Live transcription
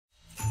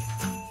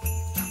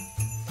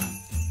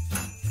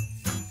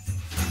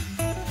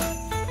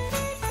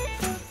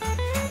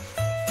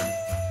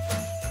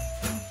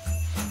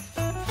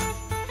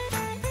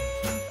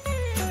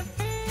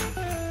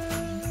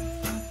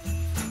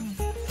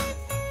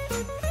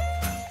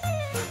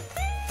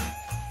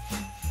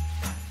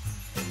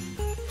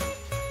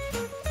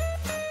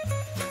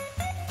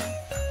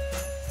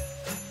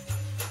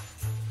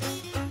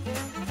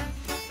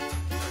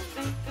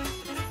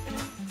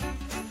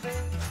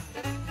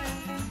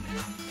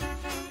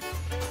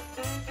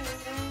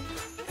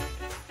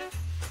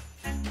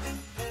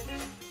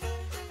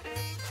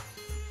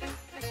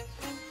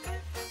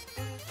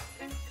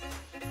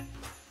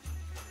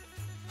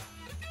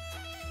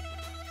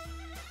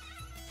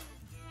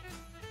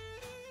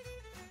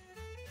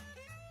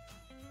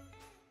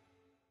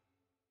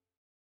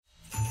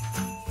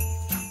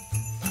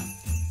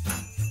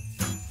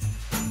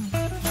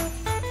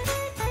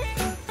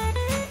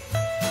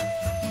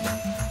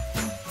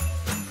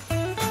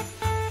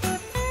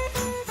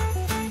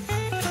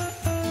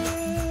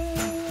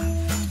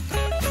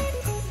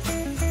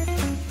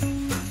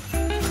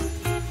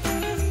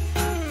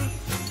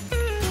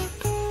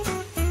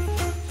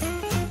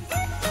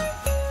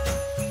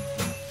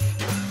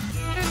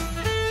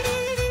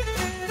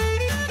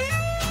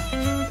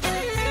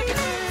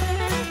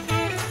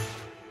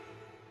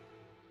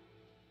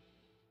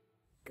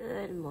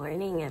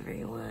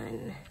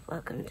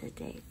welcome to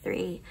day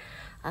 3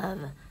 of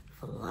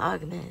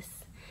Vlogmas.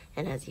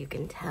 And as you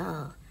can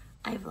tell,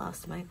 I've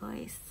lost my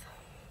voice.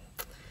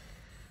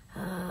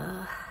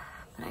 But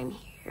I'm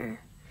here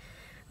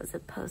as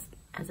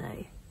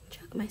I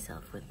choke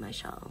myself with my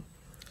shawl.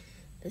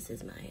 This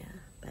is my,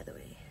 by the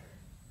way,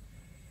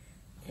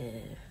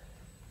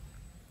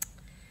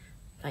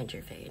 find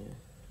your fade.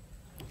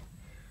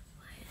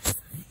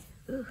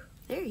 Ooh,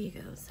 there you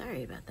go.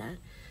 Sorry about that.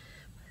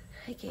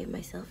 I gave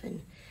myself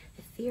an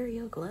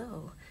ethereal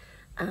glow.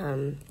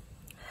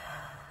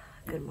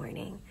 Good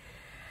morning.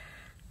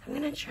 I'm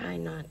gonna try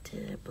not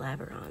to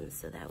blabber on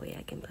so that way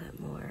I can put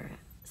more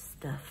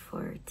stuff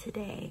for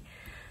today.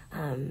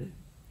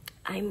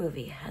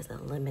 iMovie has a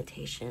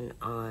limitation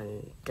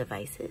on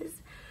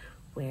devices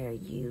where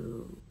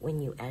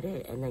when you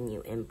edit and then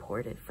you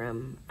import it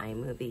from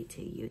iMovie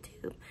to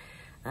YouTube,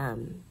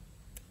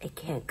 it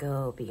can't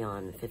go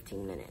beyond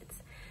 15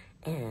 minutes.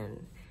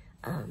 And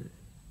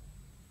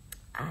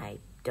I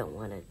don't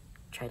want to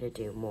try to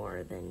do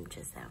more than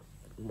just that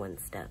one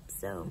step.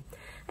 So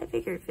I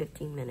figured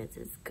 15 minutes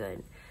is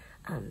good.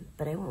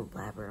 But I won't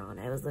blabber on.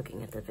 I was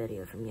looking at the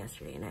video from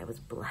yesterday and I was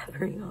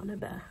blabbering on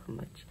about how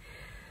much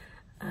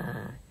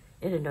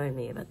it annoyed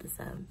me about the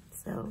sound.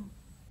 So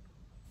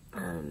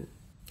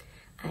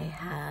I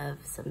have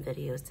some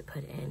videos to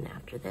put in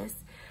after this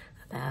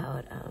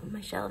about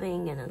my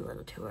shelving and a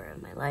little tour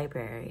of my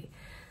library.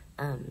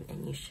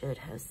 And you should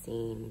have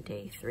seen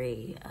day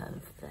 3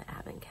 of the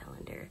advent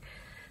calendar.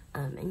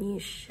 And you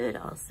should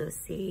also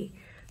see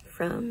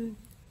from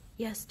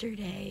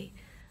yesterday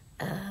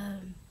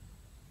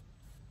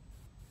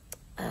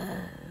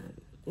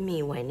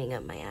me winding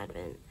up my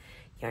advent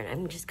yarn.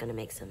 I'm just gonna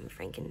make some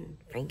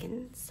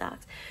Franken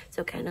socks.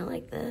 So kind of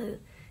like the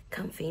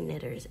Comfy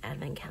Knitters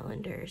advent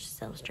calendar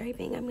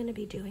self-striping, I'm gonna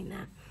be doing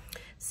that.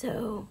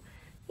 So,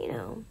 you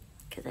know,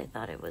 because I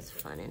thought it was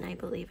fun and I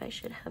believe I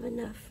should have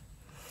enough.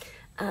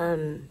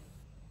 I'm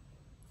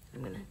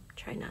gonna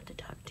try not to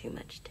talk too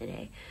much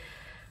today.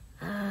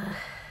 I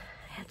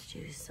have to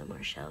do some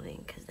more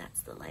shelving because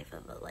that's the life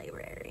of a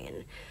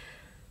librarian.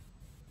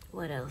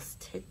 What else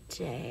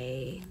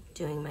today?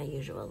 Doing my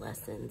usual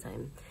lessons. I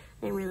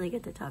didn't really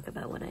get to talk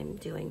about what I'm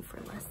doing for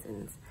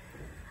lessons.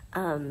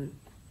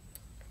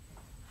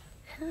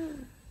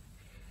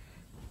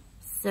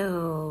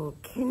 So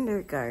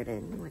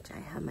kindergarten, which I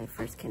have my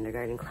first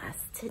kindergarten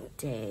class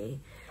today.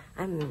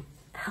 I'm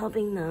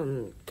helping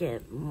them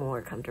get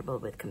more comfortable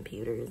with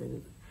computers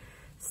and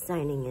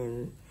signing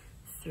in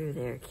through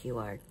their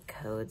QR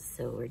codes.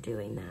 So we're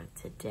doing that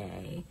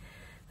today,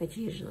 which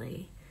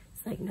usually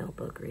it's like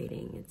notebook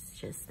reading. It's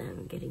just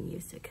them getting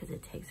used to it because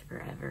it takes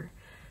forever.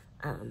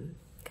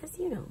 Because,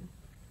 you know,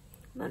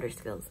 motor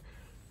skills.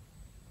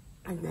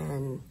 And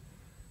then,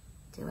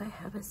 do I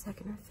have a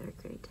 2nd or 3rd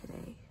grade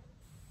today?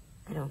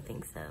 I don't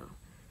think so.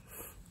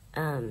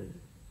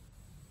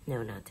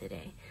 No, not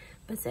today.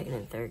 But 2nd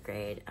and 3rd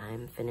grade,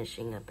 I'm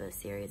finishing up a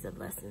series of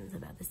lessons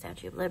about the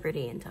Statue of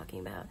Liberty and talking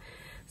about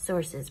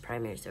sources,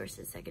 primary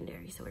sources,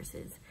 secondary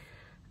sources.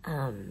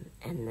 And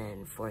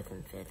then 4th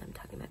and 5th, I'm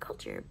talking about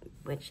culture,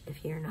 which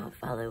if you're not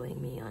following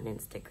me on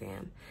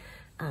Instagram,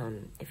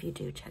 if you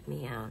do, check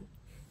me out.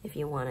 If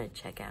you want to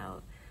check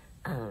out,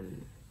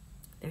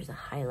 there's a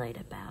highlight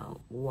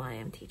about why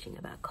I'm teaching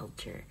about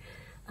culture.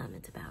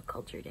 It's about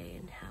Culture Day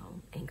and how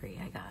angry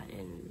I got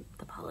in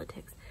the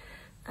politics.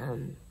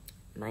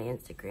 My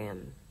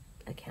Instagram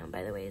account,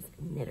 by the way, is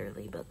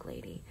Knitterly Book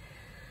Lady.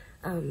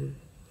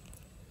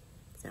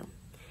 So,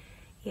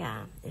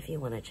 yeah, if you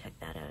want to check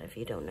that out, if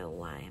you don't know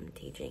why I'm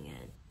teaching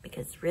it,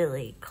 because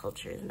really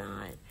culture is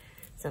not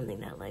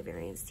something that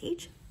librarians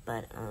teach,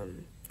 but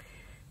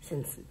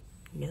since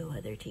no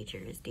other teacher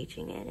is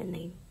teaching it and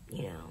they,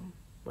 you know,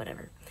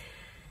 whatever.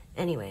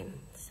 Anyway,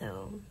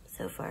 so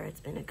far it's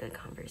been a good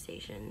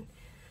conversation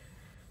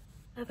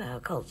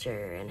about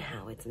culture and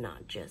how it's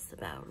not just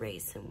about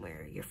race and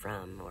where you're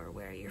from or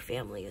where your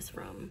family is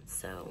from.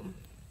 So,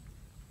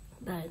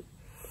 but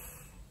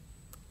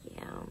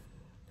yeah,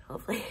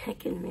 hopefully I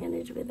can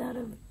manage without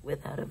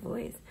a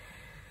voice.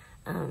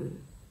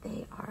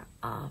 They are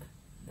off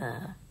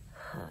the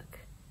hook.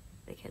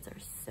 The kids are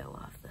so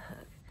off the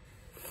hook.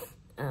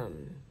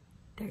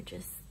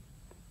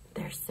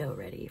 They're so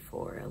ready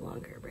for a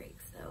longer break.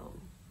 So,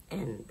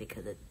 and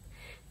because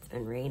it's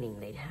been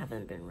raining, they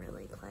haven't been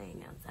really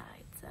playing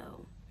outside.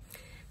 So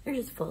they're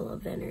just full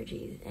of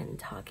energy and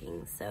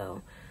talking.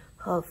 So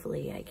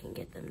hopefully I can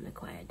get them to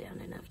quiet down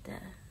enough to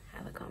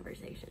have a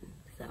conversation.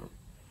 So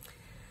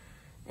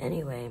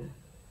anyway,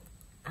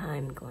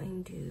 I'm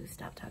going to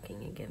stop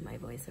talking and give my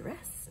voice a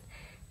rest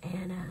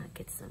and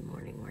get some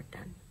morning work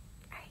done.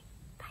 All right,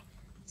 bye.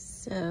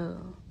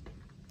 So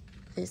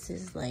this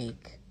is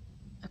like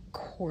a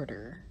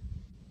quarter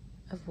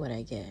of what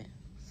I get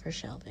for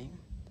shelving.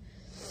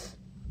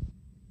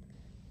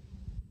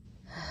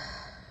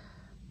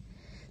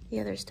 The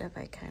other stuff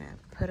I kind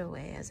of put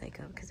away as I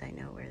go because I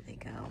know where they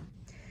go.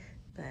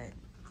 But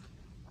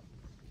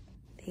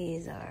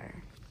these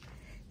are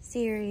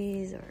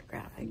series or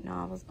graphic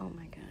novels. Oh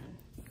my God.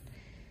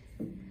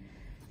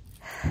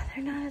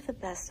 they're not at the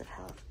best of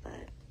health,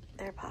 but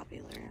they're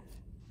popular.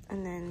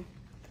 And then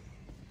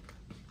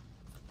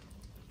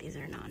these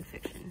are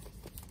nonfiction.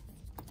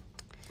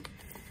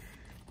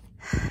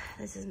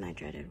 This is my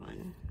dreaded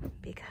one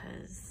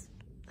because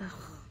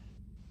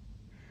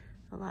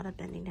a lot of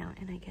bending down,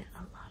 and I get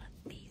a lot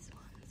of these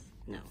ones.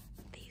 No,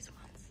 these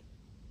ones.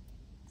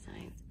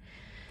 Signs.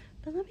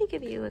 But let me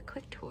give you a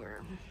quick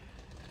tour.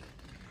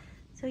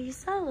 So you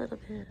saw a little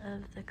bit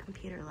of the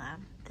computer lab.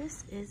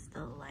 This is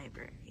the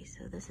library.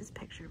 So this is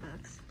picture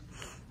books.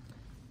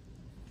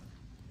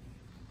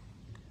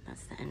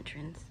 That's the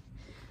entrance.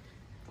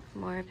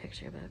 More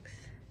picture books.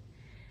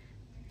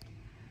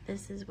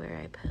 This is where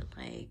I put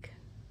like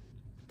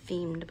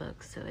themed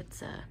books. So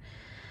it's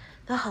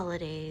the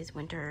holidays,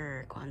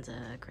 winter,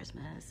 Kwanzaa,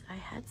 Christmas. I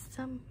had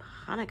some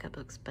Hanukkah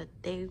books, but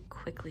they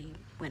quickly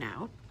went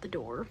out the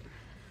door.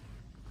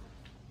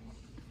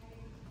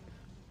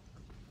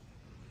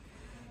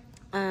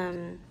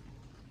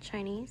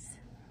 Chinese,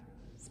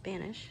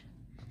 Spanish,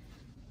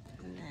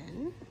 and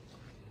then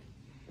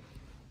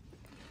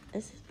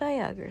this is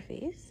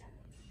biographies.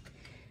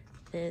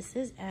 This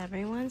is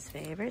everyone's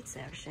favorite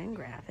section,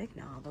 graphic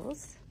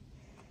novels.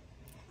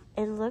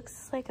 It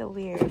looks like a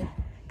weird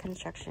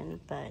construction,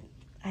 but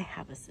I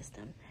have a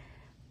system.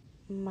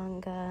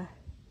 Manga,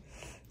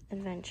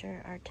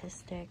 adventure,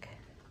 artistic,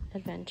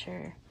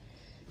 adventure,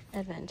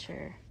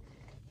 adventure,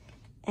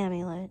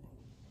 amulet,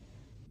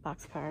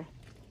 boxcar,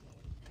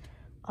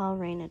 all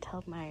Raina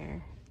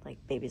Telgemeier, like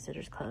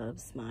Babysitter's Club,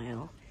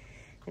 Smile.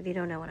 If you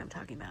don't know what I'm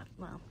talking about,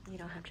 well, you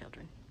don't have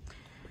children.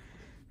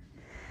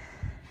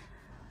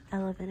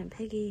 Elephant and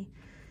Piggy.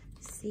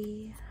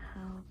 See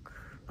how,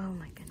 oh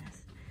my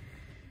goodness.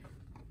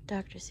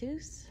 Dr.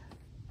 Seuss.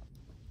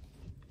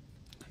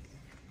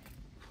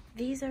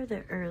 These are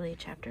the early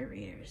chapter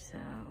readers, so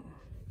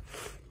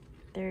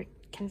they're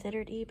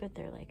considered E, but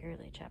they're like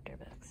early chapter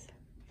books.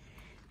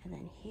 And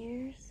then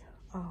here's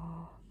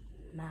all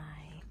my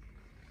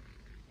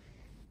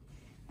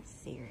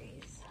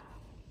series.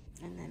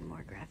 And then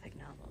more graphic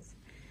novels.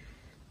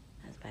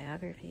 As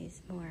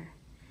biographies, more.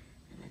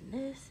 And then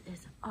this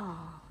is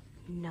all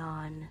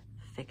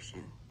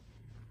non-fiction.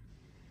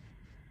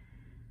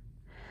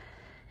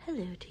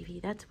 Hello,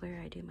 TV. That's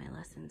where I do my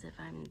lessons if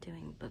I'm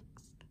doing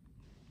books.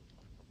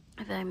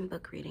 If I'm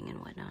book reading and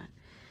whatnot.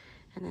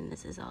 And then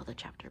this is all the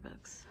chapter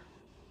books.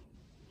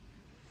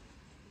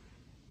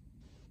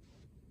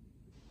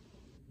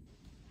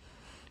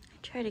 I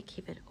try to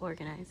keep it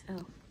organized.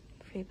 Oh,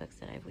 free books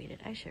that I've weeded.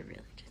 I should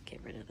really just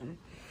get rid of them.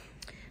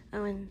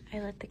 Oh, and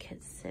I let the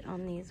kids sit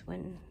on these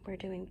when we're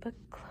doing book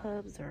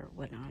clubs or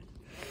whatnot.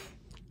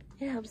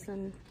 It helps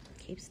them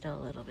keep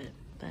still a little bit,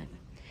 but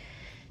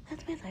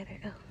that's my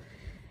library. Oh,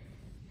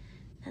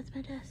 that's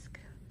my desk.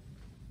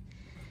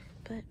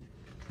 But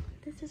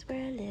this is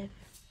where I live.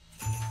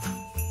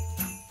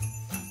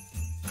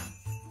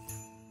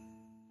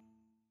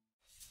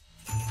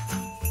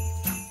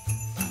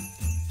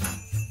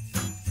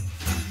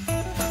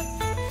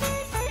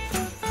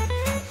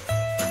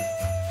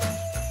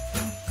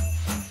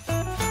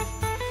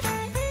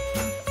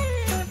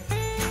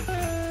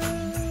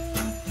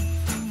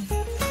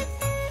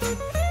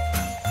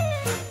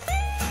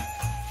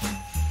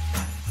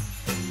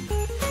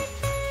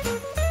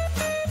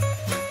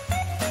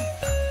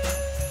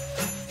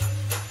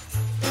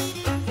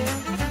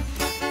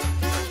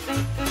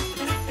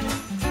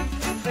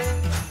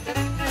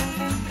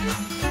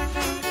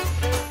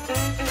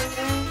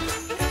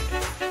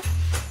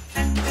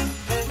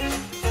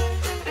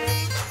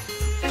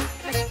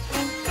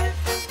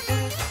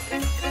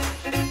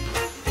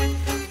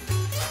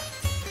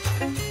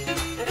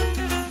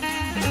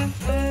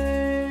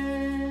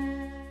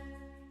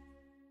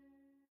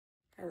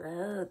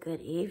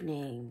 Good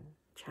evening.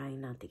 Trying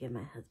not to get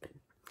my husband.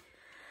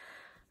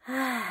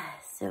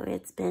 So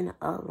it's been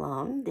a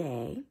long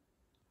day.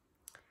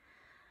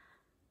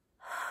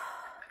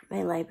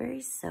 My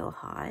library's so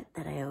hot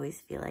that I always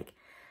feel like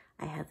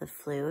I have the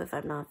flu if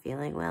I'm not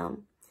feeling well.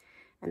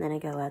 And then I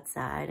go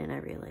outside and I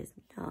realize,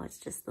 no, it's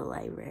just the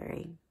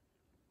library.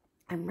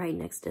 I'm right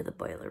next to the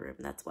boiler room,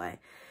 that's why.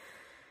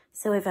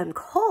 So if I'm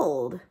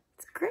cold,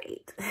 it's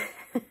great.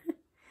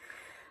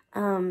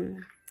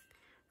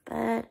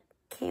 But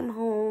came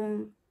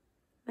home,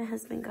 my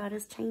husband got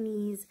us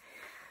Chinese.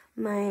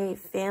 My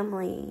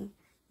family,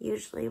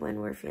 usually when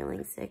we're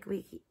feeling sick,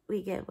 we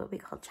get what we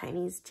call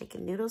Chinese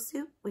chicken noodle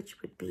soup,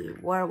 which would be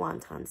war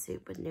wonton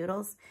soup with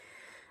noodles.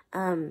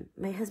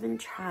 My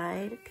husband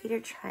Peter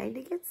tried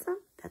to get some,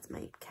 that's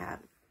my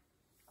cat,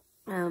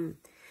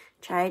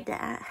 tried to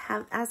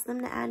ask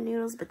them to add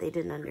noodles, but they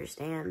didn't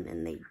understand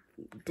and they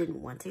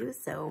didn't want to,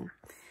 so,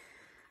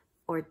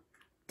 or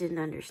didn't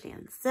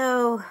understand.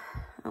 So,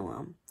 oh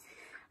well.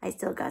 I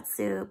still got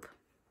soup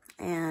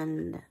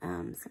and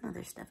some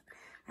other stuff.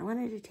 I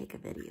wanted to take a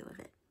video of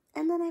it,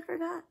 and then I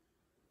forgot.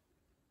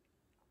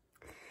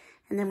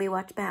 And then we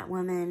watched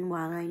Batwoman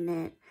while I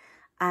knit.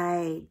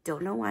 I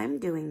don't know why I'm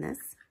doing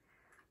this,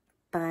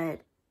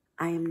 but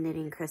I am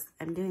knitting.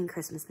 I'm doing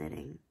Christmas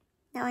knitting.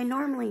 Now, I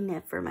normally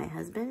knit for my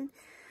husband,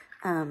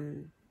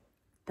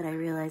 but I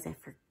realized I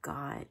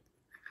forgot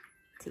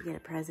to get a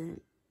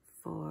present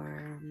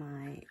for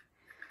my,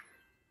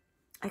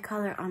 I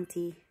call her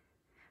Auntie.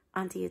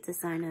 Auntie, it's a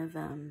sign of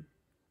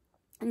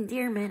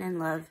endearment and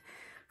love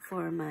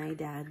for my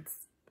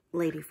dad's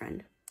lady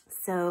friend.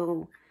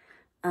 So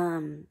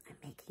I'm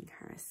making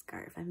her a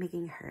scarf. I'm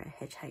making her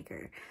a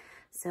hitchhiker.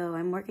 So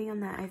I'm working on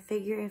that. I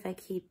figure if I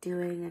keep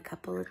doing a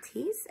couple of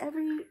tees,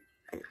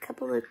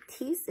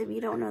 if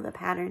you don't know the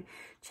pattern,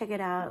 check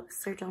it out.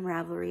 Search on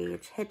Ravelry.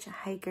 It's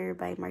Hitchhiker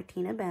by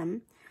Martina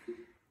Bem.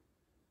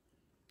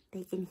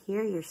 They can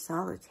hear your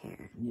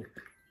solitaire. Yeah.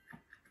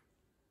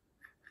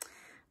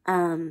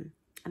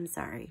 I'm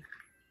sorry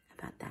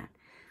about that.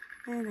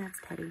 And that's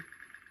Teddy.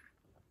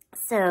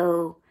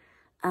 So,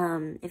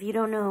 if you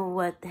don't know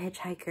what the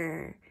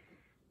Hitchhiker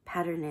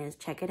pattern is,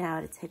 check it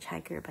out. It's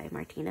Hitchhiker by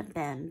Martina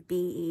Bem,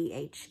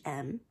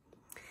 B-E-H-M.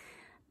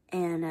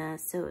 And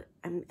so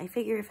I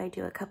figure if I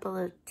do a couple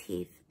of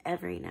teeth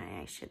every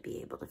night, I should be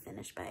able to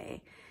finish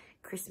by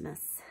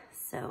Christmas.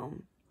 So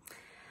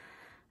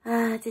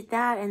I did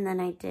that, and then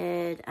I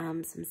did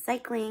some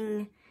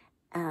cycling.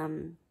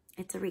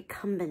 It's a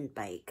recumbent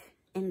bike,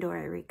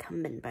 indoor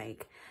recumbent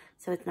bike.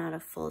 So it's not a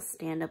full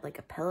stand-up like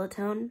a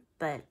Peloton,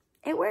 but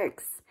it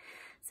works.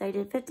 So I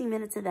did 15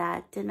 minutes of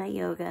that, did my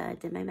yoga,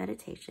 did my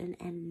meditation,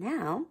 and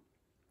now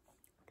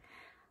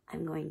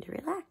I'm going to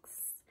relax.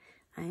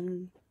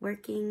 I'm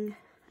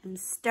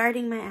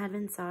starting my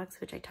Advent socks,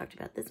 which I talked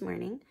about this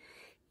morning.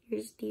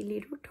 Here's the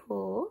little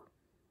toe.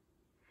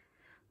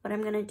 What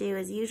I'm going to do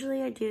is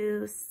usually I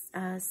do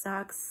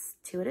socks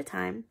 2 at a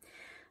time,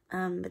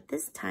 but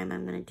this time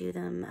I'm going to do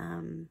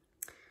them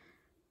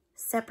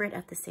separate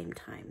at the same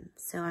time.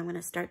 So I'm going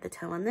to start the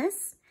toe on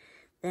this.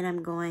 Then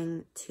I'm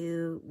going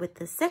to, with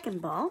the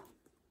second ball,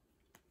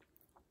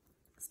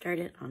 start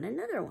it on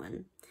another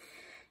one.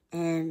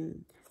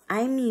 And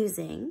I'm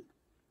using,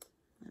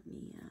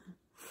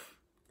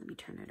 let me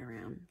turn it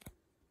around.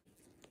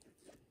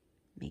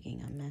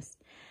 Making a mess.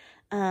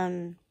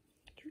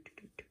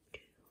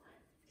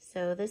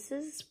 So this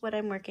is what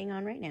I'm working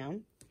on right now.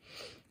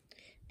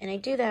 And I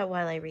do that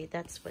while I read.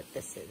 That's what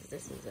this is.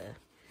 This is a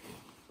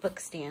book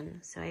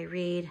stand. So I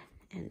read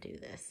and do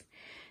this.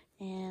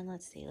 And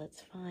let's see, let's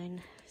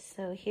find.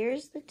 So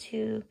here's the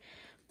 2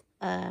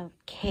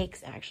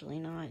 cakes, actually,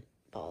 not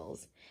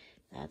balls.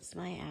 That's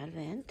my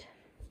Advent.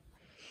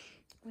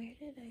 Where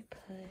did I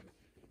put?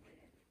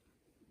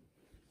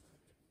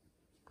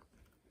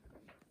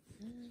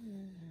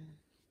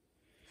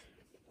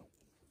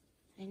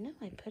 I know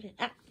I put it.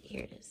 Ah,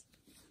 here it is.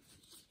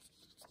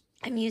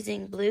 I'm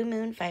using Blue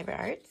Moon Fiber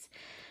Arts.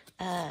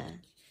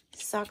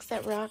 Socks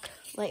That Rock,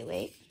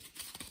 lightweight.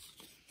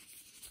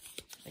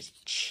 I was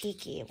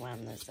cheeky and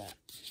wound this up.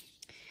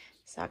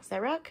 Socks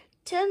That Rock,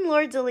 10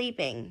 Lords of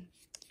Leaping.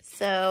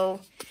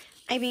 So,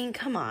 I mean,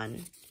 come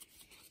on.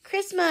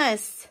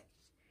 Christmas!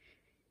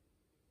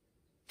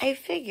 I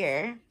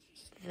figure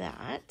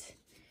that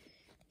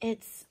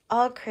it's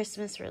all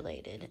Christmas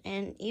related.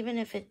 And even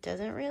if it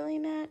doesn't really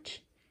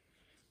match,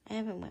 I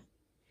haven't went.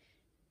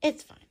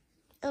 It's fine.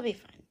 It'll be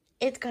fine.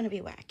 It's going to be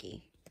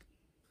wacky.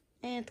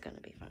 It's going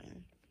to be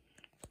fine.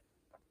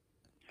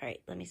 All right,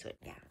 let me switch.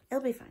 Yeah,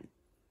 it'll be fine.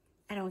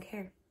 I don't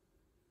care.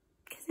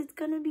 Because it's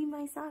going to be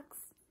my socks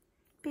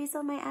based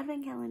on my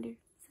Advent calendar.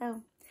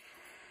 So,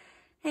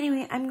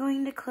 anyway, I'm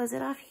going to close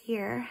it off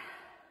here.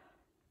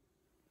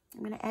 I'm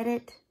going to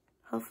edit,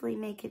 hopefully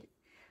make it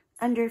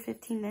under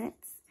 15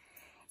 minutes.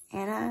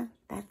 And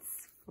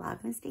that's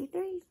Vlogmas Day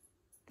 3.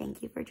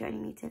 Thank you for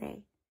joining me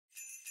today.